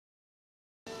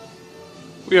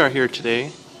We are here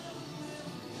today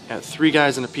at Three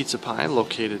Guys and a Pizza Pie,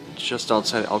 located just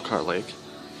outside Elkhart Lake.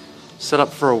 Set up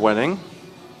for a wedding.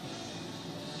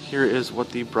 Here is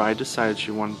what the bride decided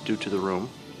she wanted to do to the room.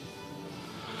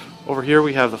 Over here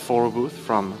we have the photo booth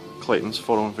from Clayton's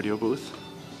photo and video booth.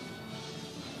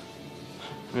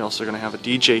 We also are going to have a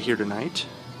DJ here tonight.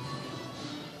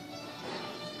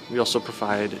 We also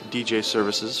provide DJ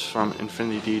services from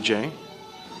Infinity DJ,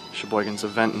 Sheboygan's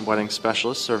event and wedding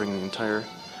specialist, serving the entire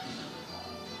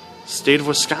state of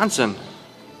Wisconsin.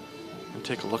 And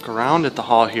take a look around at the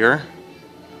hall here.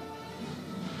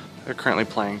 They're currently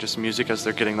playing just music as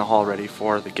they're getting the hall ready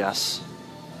for the guests.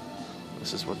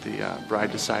 This is what the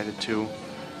bride decided to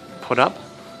put up,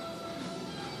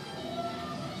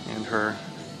 and her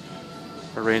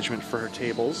arrangement for her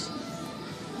tables.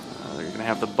 They're going to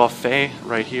have the buffet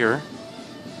right here.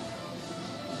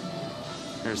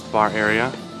 Here's the bar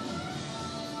area,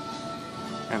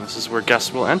 and this is where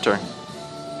guests will enter.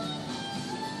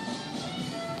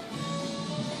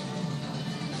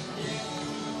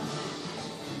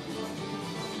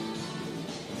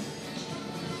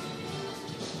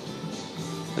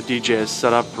 The DJ is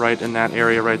set up right in that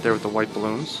area right there with the white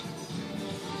balloons,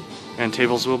 and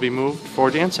tables will be moved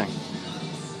for dancing.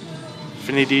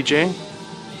 Infinity DJ,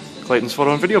 Clayton's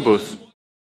photo and video booth.